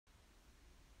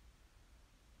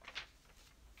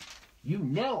You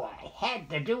know I had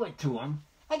to do it to him.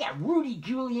 I got Rudy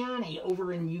Giuliani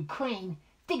over in Ukraine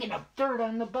digging up dirt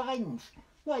on the Bidens.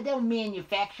 Why, don't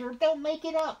manufacture it, don't make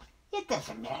it up. It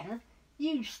doesn't matter.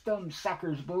 You dumb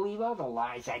suckers believe all the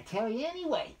lies I tell you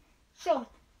anyway. So,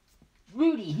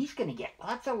 Rudy, he's going to get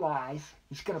lots of lies.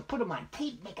 He's going to put them on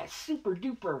tape, make a super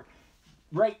duper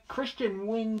right Christian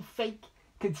wing fake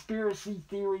conspiracy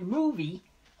theory movie,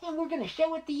 and we're going to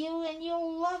show it to you and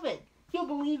you'll love it. You'll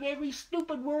believe every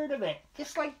stupid word of it,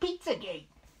 just like Pizzagate.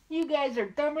 You guys are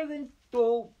dumber than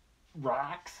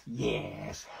rocks.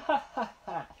 Yes. Ha ha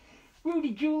ha.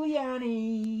 Rudy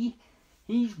Giuliani.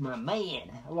 He's my man,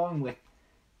 along with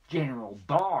General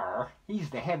Barr. He's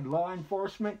the head law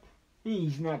enforcement.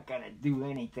 He's not going to do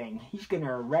anything. He's going to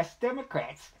arrest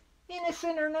Democrats.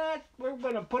 Innocent or not, we're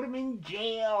going to put them in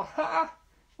jail. Ha!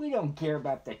 We don't care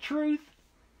about the truth.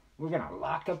 We're going to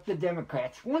lock up the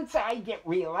Democrats. Once I get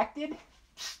reelected,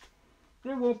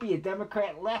 there won't be a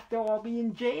Democrat left. They'll all be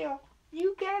in jail.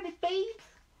 You got it, babes.